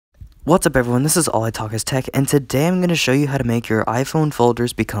What's up everyone, this is All I Talk is Tech, and today I'm going to show you how to make your iPhone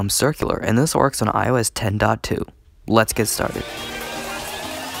folders become circular, and this works on iOS 10.2. Let's get started.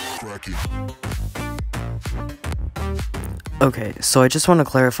 Okay, so I just want to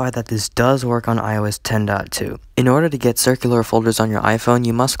clarify that this does work on iOS 10.2. In order to get circular folders on your iPhone,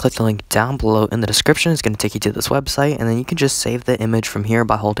 you must click the link down below in the description. It's going to take you to this website, and then you can just save the image from here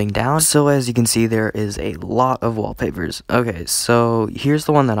by holding down. So as you can see, there is a lot of wallpapers. Okay, so here's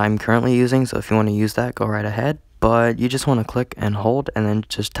the one that I'm currently using, so if you want to use that, go right ahead. But you just want to click and hold and then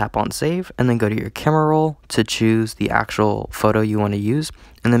just tap on save and then go to your camera roll to choose the actual photo you want to use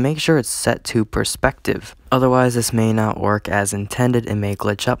and then make sure it's set to perspective. Otherwise this may not work as intended, it may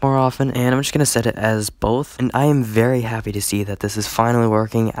glitch up more often, and I'm just going to set it as both. And I am very happy to see that this is finally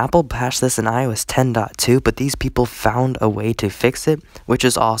working. Apple patched this in iOS 10.2, but these people found a way to fix it, which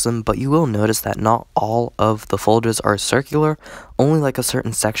is awesome. But you will notice that not all of the folders are circular, only like a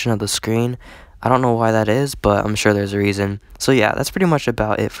certain section of the screen. I don't know why that is, but I'm sure there's a reason. So yeah, that's pretty much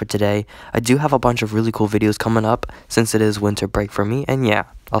about it for today. I do have a bunch of really cool videos coming up since it is winter break for me, and yeah,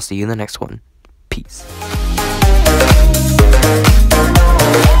 I'll see you in the next one. Peace.